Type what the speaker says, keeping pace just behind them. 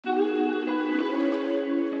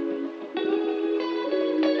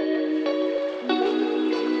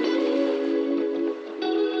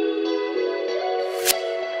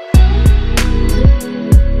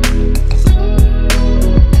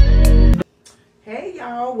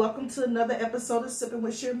y'all, welcome to another episode of Sippin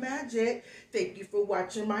with Shrmjk. Thank you for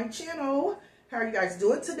watching my channel. How are you guys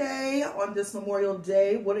doing today on this Memorial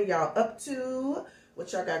Day? What are y'all up to?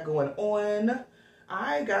 What y'all got going on?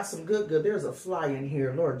 I got some good. There's a fly in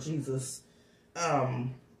here, Lord Jesus. I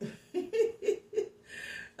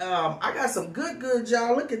got some good,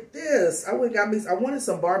 y'all. Look at this. I wanted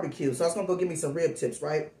some barbecue, so I was gonna go get me some rib tips,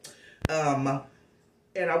 right?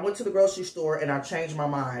 And I went to the grocery store and I changed my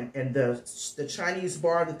mind. And the Chinese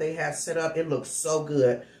bar that they had set up, it looked so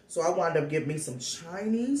good. So I wound up getting me some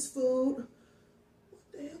Chinese food. What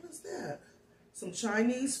the hell is that? Some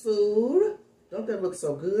Chinese food. Don't that look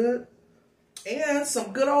so good? And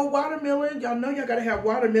some good old watermelon. Y'all know y'all gotta have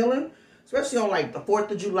watermelon, especially on like the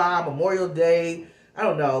 4th of July, Memorial Day. I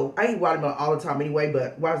don't know. I eat watermelon all the time anyway,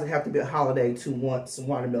 but why does it have to be a holiday to want some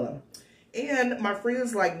watermelon? And my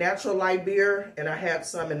friends like natural light beer, and I had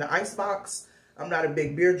some in the icebox. I'm not a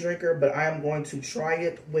big beer drinker, but I am going to try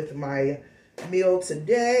it with my meal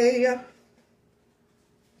today.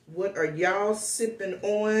 What are y'all sipping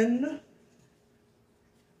on?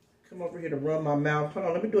 Come over here to run my mouth. Hold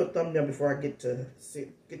on, let me do a thumbnail before I get to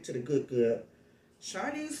the good.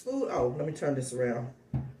 Chinese food. Oh, let me turn this around.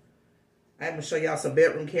 I'm gonna show y'all some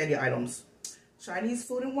bedroom candy items. Chinese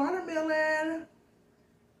food and watermelon.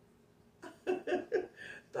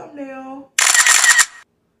 Thumbnail.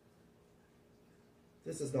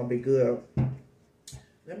 This is gonna be good.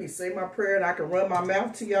 Let me say my prayer and I can run my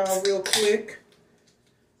mouth to y'all real quick.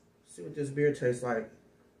 See what this beer tastes like.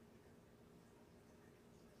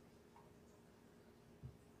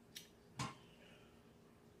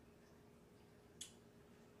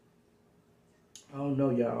 I don't know,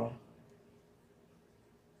 y'all.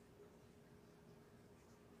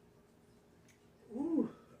 Ooh,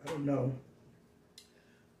 I don't know.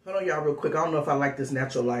 Hold on, y'all, real quick. I don't know if I like this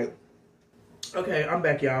natural light. Okay, I'm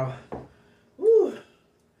back, y'all. Woo.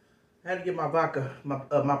 I had to get my vodka, my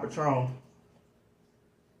Patron.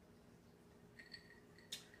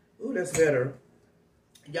 Ooh, that's better.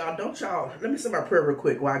 Y'all, let me say my prayer real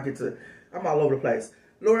quick while I get to, I'm all over the place.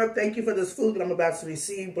 Lord, thank you for this food that I'm about to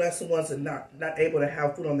receive. Bless the ones that are not able to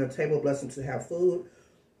have food on their table. Bless them to have food.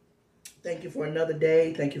 Thank you for another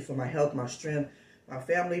day. Thank you for my health, my strength, my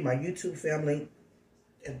family, my YouTube family.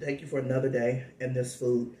 And thank you for another day and this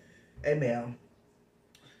food. Amen.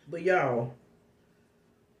 But y'all,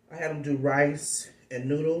 I had them do rice and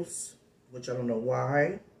noodles, which I don't know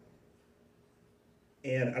why.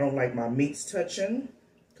 And I don't like my meats touching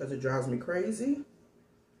because it drives me crazy.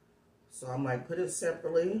 So I'm like, put it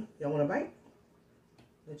separately. Y'all want a bite?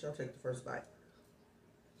 Let y'all take the first bite.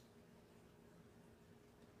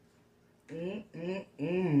 You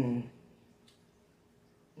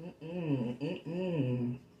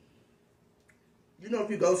know, if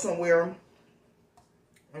you go somewhere,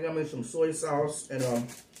 I got me some soy sauce and a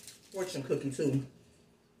fortune cookie too.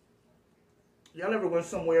 Y'all ever went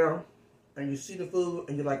somewhere and you see the food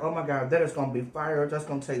and you're like, oh my God, that is gonna be fire. That's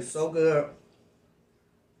gonna taste so good.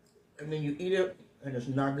 And then you eat it and it's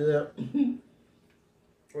not good.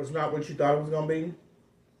 Or it's not what you thought it was gonna be.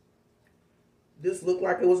 This looked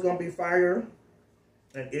like it was gonna be fire,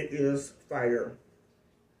 and it is fire.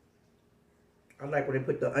 I like when they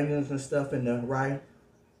put the onions and stuff in the rye.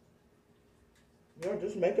 Yeah,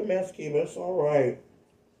 just make a mess, Kiva. It's all right.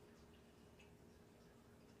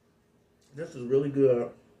 This is really good.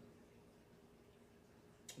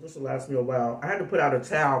 This will last me a while. I had to put out a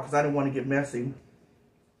towel because I didn't want to get messy.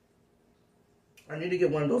 I need to get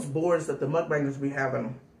one of those boards that the mukbangers be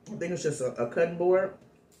having. I think it's just a cutting board.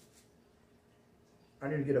 I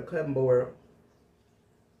need to get a cutting board.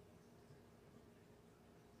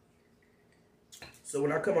 So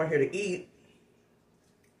when I come on here to eat,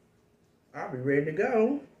 I'll be ready to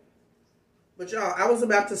go. But y'all, I forgot what I was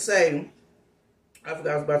about to say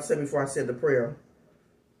before I said the prayer.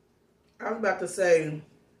 I was about to say,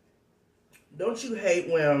 don't you hate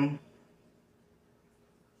when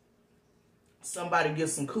somebody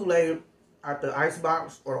gets some Kool-Aid out the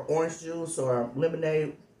icebox or orange juice or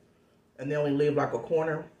lemonade and they only leave like a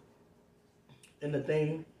corner in the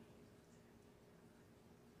thing?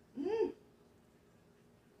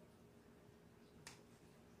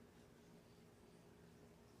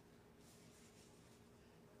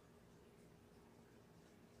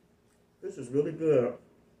 This is really good.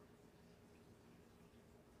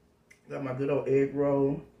 Got my good old egg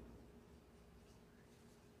roll.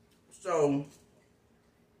 So,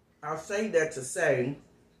 I'll say that to say,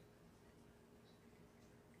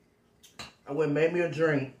 I went and made me a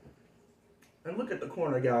drink. And look at the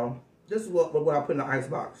corner, y'all. This is what I put in the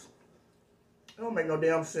icebox. It don't make no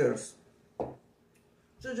damn sense.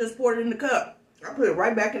 Should just pour it in the cup. I put it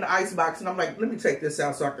right back in the ice box, and I'm like, let me take this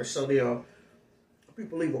out so I can show them.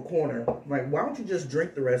 People leave a corner. I'm like, why don't you just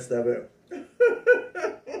drink the rest of it?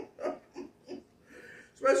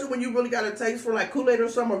 Especially when you really got a taste for like Kool-Aid or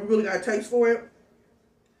something, or you really got a taste for it,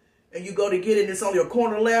 and you go to get it and it's only a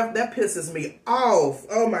corner left, that pisses me off.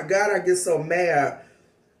 Oh my God, I get so mad.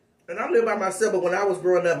 And I live by myself, but when I was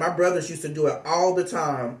growing up, my brothers used to do it all the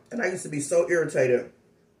time, and I used to be so irritated.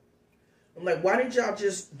 I'm like, why didn't y'all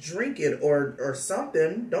just drink it or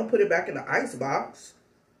something? Don't put it back in the ice box.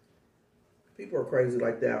 People are crazy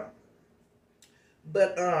like that.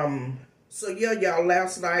 But, so yeah, y'all,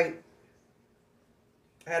 last night,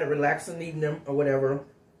 I had a relaxing evening or whatever.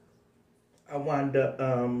 I wound up,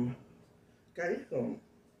 God, these some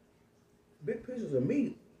big pieces of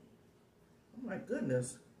meat. Oh my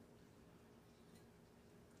goodness.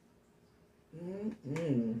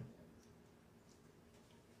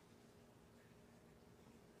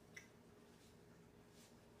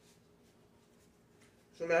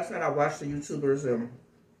 So last night I watched the YouTubers and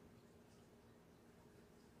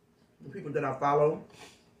the people that I follow.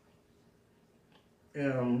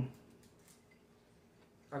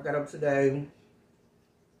 I got up today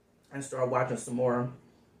and started watching some more.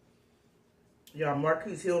 Y'all,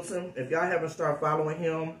 Marquise Hilton, if y'all haven't started following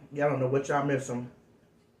him, y'all don't know what y'all missing.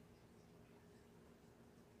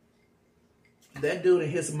 That dude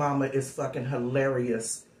and his mama is fucking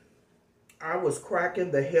hilarious. I was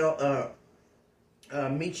cracking the hell up.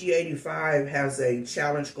 Michi85 has a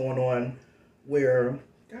challenge going on where,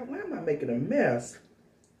 God, why am I making a mess?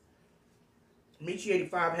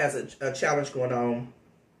 Michi85 has a challenge going on.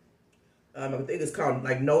 I think it's called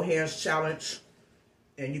like No Hands Challenge.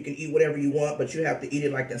 And you can eat whatever you want, but you have to eat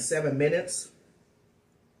it like in 7 minutes.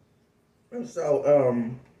 And so,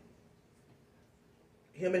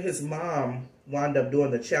 him and his mom wound up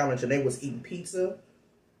doing the challenge, and they was eating pizza.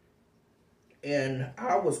 And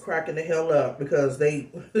I was cracking the hell up because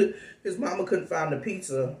his mama couldn't find the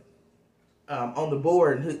pizza on the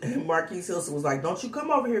board. And Marquise Hilton was like, don't you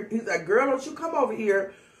come over here. He's like, girl, don't you come over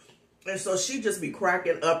here. And so she just be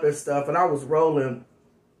cracking up and stuff. And I was rolling.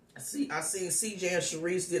 See, I seen CJ and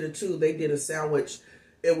Sharice did it too. They did a sandwich.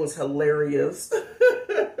 It was hilarious.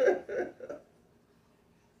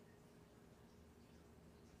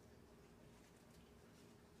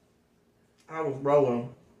 I was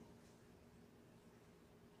rolling.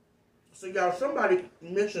 So y'all, somebody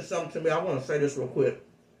mentioned something to me. I want to say this real quick.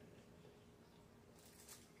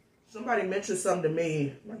 Somebody mentioned something to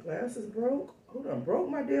me. My glass is broke. Hold on, broke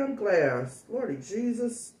my damn glass. Lordy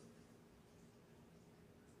Jesus.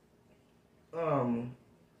 A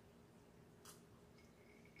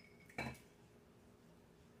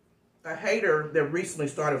hater that recently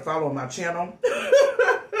started following my channel.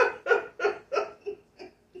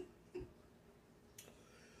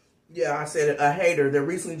 Yeah, I said it. A hater that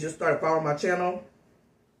recently just started following my channel.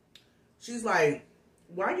 She's like,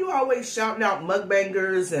 why are you always shouting out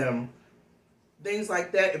mukbangers and things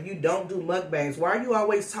like that if you don't do mukbangs? Why are you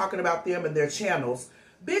always talking about them and their channels?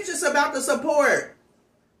 Bitch, it's about the support.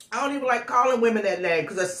 I don't even like calling women that name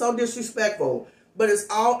because that's so disrespectful. But it's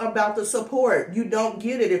all about the support. You don't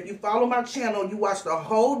get it. If you follow my channel, you watch the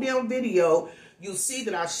whole damn video, you see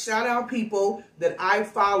that I shout out people that I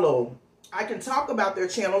follow. I can talk about their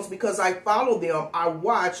channels because I follow them. I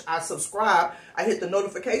watch, I subscribe, I hit the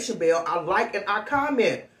notification bell, I like, and I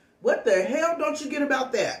comment. What the hell don't you get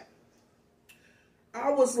about that?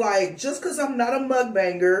 I was like, just because I'm not a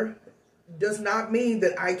mukbanger does not mean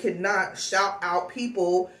that I cannot shout out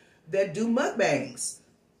people that do mukbangs.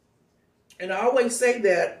 And I always say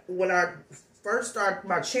that when I first started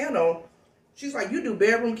my channel, she's like, you do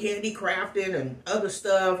bedroom candy, crafting, and other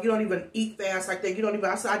stuff. You don't even eat fast like that. You don't even,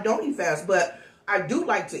 I said, I don't eat fast, but I do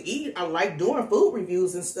like to eat. I like doing food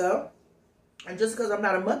reviews and stuff. And just because I'm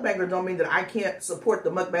not a mukbanger don't mean that I can't support the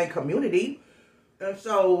mukbang community. And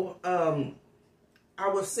so, I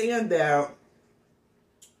was saying that,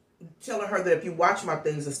 telling her that if you watch my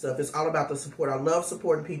things and stuff, it's all about the support. I love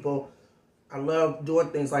supporting people. I love doing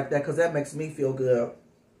things like that because that makes me feel good.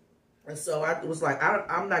 And so I was like,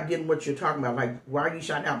 I'm not getting what you're talking about. Like, why are you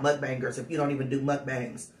shouting out mukbangers if you don't even do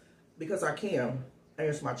mukbangs? Because I can. And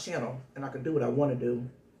it's my channel. And I can do what I want to do.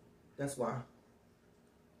 That's why.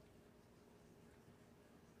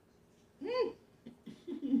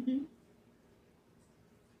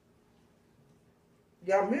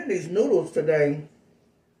 Y'all, man, these noodles today,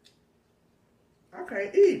 I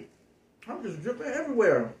can't eat. I'm just dripping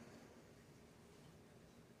everywhere.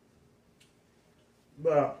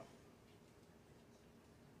 But,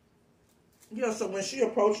 yeah, so when she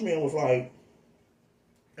approached me and was like,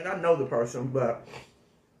 and I know the person, but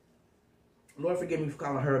Lord forgive me for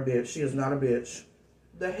calling her a bitch. She is not a bitch.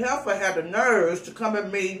 The heifer had the nerves to come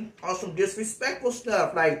at me on some disrespectful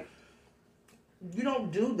stuff. Like, you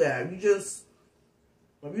don't do that. You just,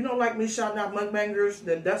 if you don't like me shouting out mukbangers,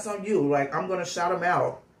 then that's on you. Like, I'm going to shout them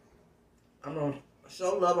out. I'm going to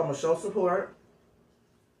show love. I'm going to show support.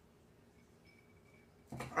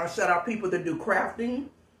 I shout out people that do crafting.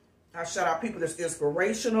 I shout out people that's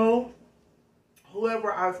inspirational.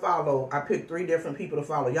 Whoever I follow, I pick 3 different people to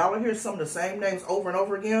follow. Y'all will hear some of the same names over and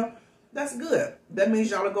over again. That's good. That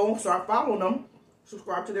means y'all will go and start following them.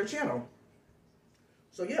 Subscribe to their channel.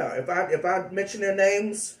 So yeah, if I mention their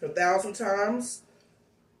names 1,000 times,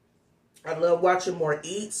 I love watching more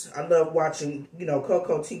eats. I love watching, you know,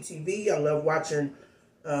 Coco TTV. I love watching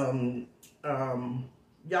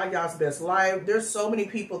Yaya's Best Life. There's so many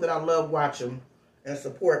people that I love watching and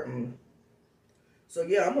supporting. So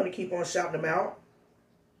yeah, I'm going to keep on shouting them out.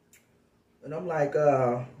 And I'm like,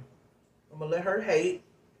 I'm going to let her hate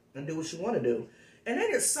and do what she want to do. And then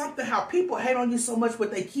it's something how people hate on you so much,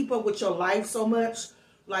 but they keep up with your life so much.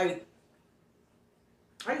 Like,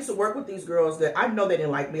 I used to work with these girls that I know they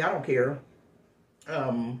didn't like me. I don't care.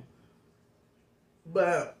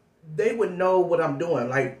 But they would know what I'm doing.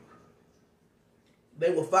 Like,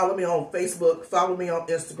 they will follow me on Facebook, follow me on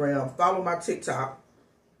Instagram, follow my TikTok.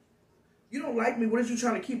 You don't like me. What are you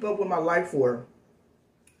trying to keep up with my life for?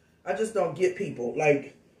 I just don't get people.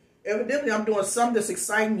 Like, evidently I'm doing something that's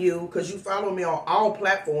exciting you because you follow me on all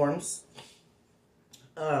platforms.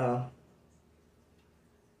 Then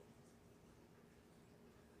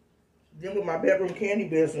with my bedroom candy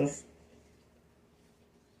business,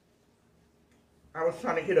 I was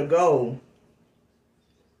trying to hit a goal.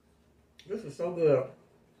 This is so good.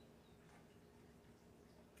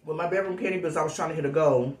 With my bedroom candy business, I was trying to hit a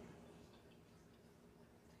goal.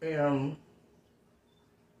 And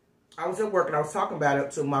I was at work and I was talking about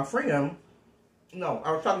it to my friend. No,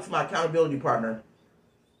 I was talking to my accountability partner.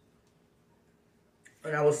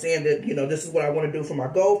 And I was saying that, you know, this is what I want to do for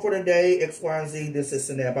my goal for the day, X, Y, and Z, this,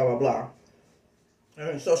 and that, blah, blah, blah.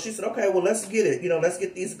 And so she said, okay, well, let's get it. You know, let's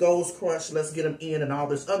get these goals crunched. Let's get them in and all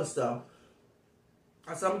this other stuff.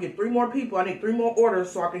 I said, I'm going to get 3 more people. I need 3 more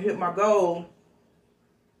orders so I can hit my goal.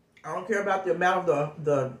 I don't care about the amount of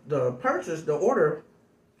the purchase, the order.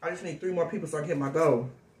 I just need 3 more people so I can hit my goal.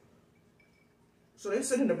 So they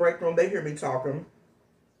sit in the break room. They hear me talking.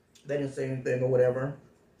 They didn't say anything or whatever.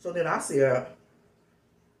 So then I said,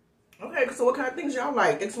 okay, so what kind of things y'all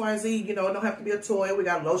like? X, Y, and Z, you know, it don't have to be a toy. We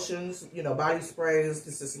got lotions, you know, body sprays,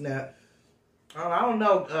 this and that. I don't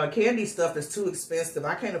know. Candy stuff is too expensive.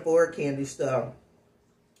 I can't afford candy stuff.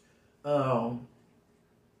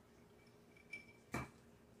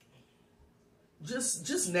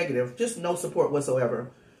 Just negative. Just no support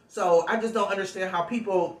whatsoever. So I just don't understand how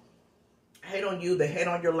people hate on you. They hate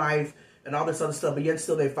on your life and all this other stuff, but yet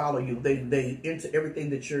still they follow you. They into everything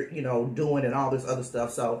that you're, you know, doing and all this other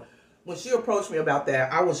stuff. So when she approached me about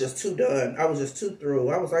that, I was just too done. I was just too through.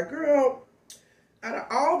 I was like, girl, out of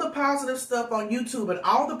all the positive stuff on YouTube and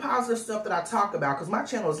all the positive stuff that I talk about, because my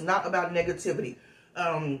channel is not about negativity.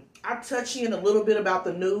 I touch in a little bit about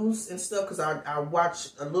the news and stuff because I watch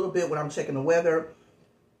a little bit when I'm checking the weather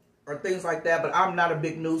or things like that, but I'm not a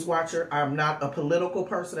big news watcher. I'm not a political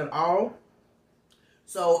person at all.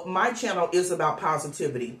 So my channel is about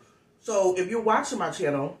positivity. So if you're watching my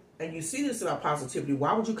channel and you see this about positivity,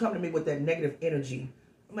 why would you come to me with that negative energy?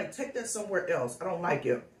 I'm like, take that somewhere else. I don't like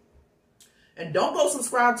it. And don't go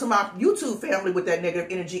subscribe to my YouTube family with that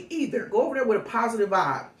negative energy either. Go over there with a positive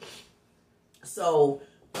vibe. So,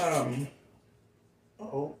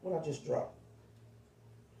 uh-oh, what I just dropped?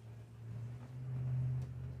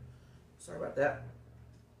 Sorry about that.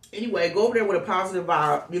 Anyway, go over there with a positive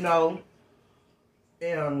vibe, you know.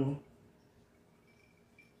 And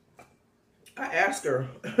I asked her,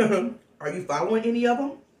 are you following any of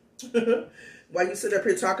them? Why you sit up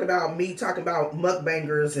here talking about me, talking about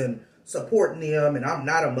mukbangers and supporting them, and I'm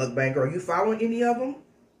not a mukbanger. Are you following any of them?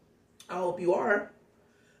 I hope you are.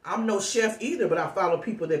 I'm no chef either, but I follow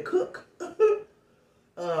people that cook.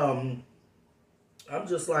 I'm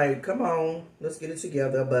just like, come on, let's get it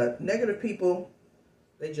together. But negative people,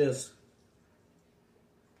 they just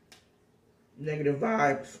negative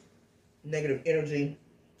vibes, negative energy.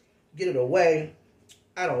 Get it away.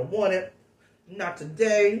 I don't want it. Not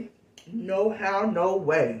today. No how, no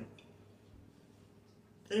way.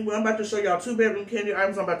 Anyway, I'm about to show y'all 2 bedroom candy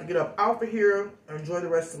items. I'm about to get up off of here and enjoy the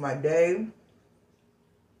rest of my day.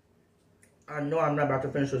 I know I'm not about to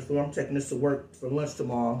finish this food. I'm taking this to work for lunch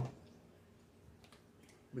tomorrow.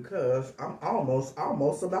 Because I'm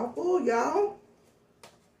almost about full, y'all.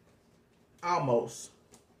 Almost.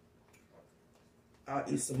 I'll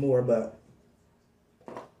eat some more, but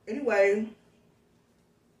anyway,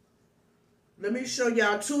 let me show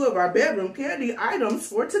y'all 2 of our bedroom candy items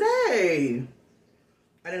for today.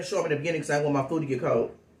 I didn't show them in the beginning because I didn't want my food to get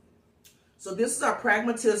cold. So this is our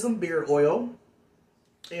Pragmatism Beard Oil.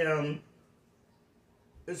 And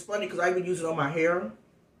it's funny because I even use it on my hair.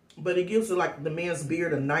 But it gives it, like, the man's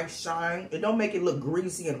beard a nice shine. It don't make it look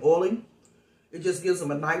greasy and oily. It just gives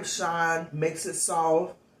them a nice shine, makes it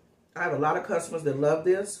soft. I have a lot of customers that love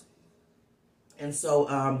this. And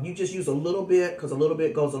so you just use a little bit because a little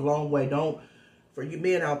bit goes a long way. For you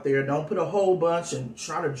men out there, don't put a whole bunch and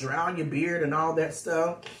try to drown your beard and all that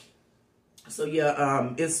stuff. So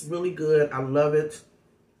yeah, it's really good. I love it.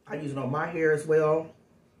 I use it on my hair as well.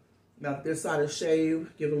 Now this side is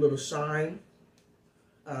shaved, give it a little shine.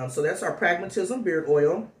 So that's our Pragmatism Beard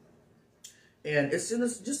Oil. And it's in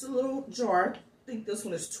just a little jar. I think this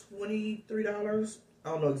one is $23. I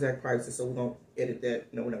don't know exact prices, so we're going to edit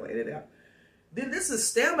that. No, we're not going to edit it out. Then this is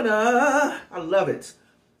Stamina. I love it.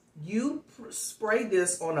 You spray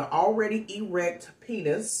this on an already erect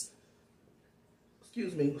penis.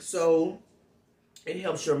 Excuse me. So it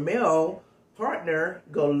helps your male partner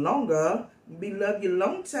go longer. We love you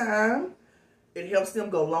long time. It helps them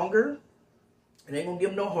go longer. It ain't going to give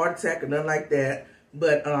them no heart attack or nothing like that.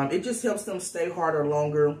 But it just helps them stay harder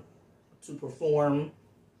longer to perform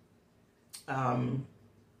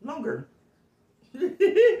longer.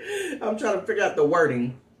 I'm trying to figure out the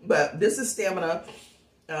wording. But this is Stamina.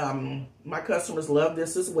 My customers love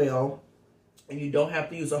this as well. And you don't have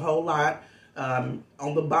to use a whole lot. On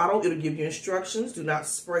the bottle, it'll give you instructions. Do not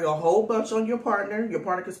spray a whole bunch on your partner. Your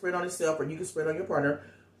partner can spray it on himself, or you can spray it on your partner.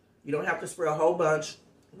 You don't have to spray a whole bunch.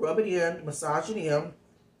 Rub it in, massage it in.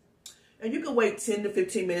 And you can wait 10 to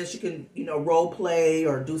 15 minutes. You can, role play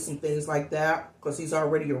or do some things like that because he's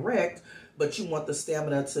already erect. But you want the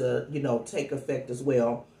Stamina to, take effect as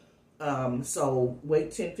well. So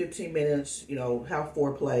wait 10, 15 minutes, have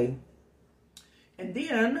foreplay. And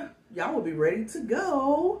then y'all will be ready to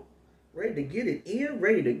go. Ready to get it in,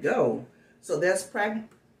 ready to go. So that's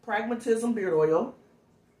Pragmatism Beard Oil.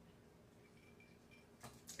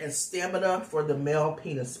 And Stamina for the male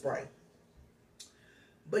penis spray.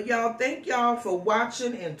 But y'all, thank y'all for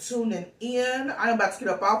watching and tuning in. I'm about to get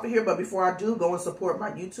up off of here, but before I do, go and support my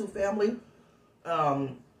YouTube family.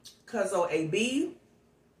 Cuzzo AB.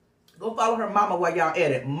 Go follow her mama while y'all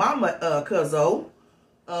at it. Mama Cuzzo.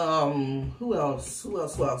 Who else?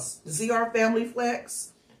 ZR Family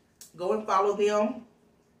Flex. Go and follow them.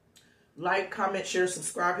 Like, comment, share,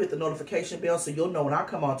 subscribe, hit the notification bell so you'll know when I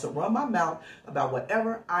come on to run my mouth about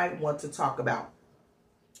whatever I want to talk about.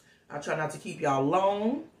 I try not to keep y'all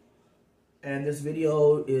long. And this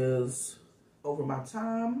video is over my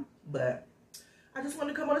time. But I just want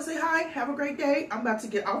to come on and say hi. Have a great day. I'm about to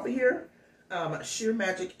get off of here.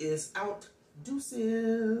 Shrmjk is out.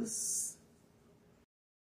 Deuces.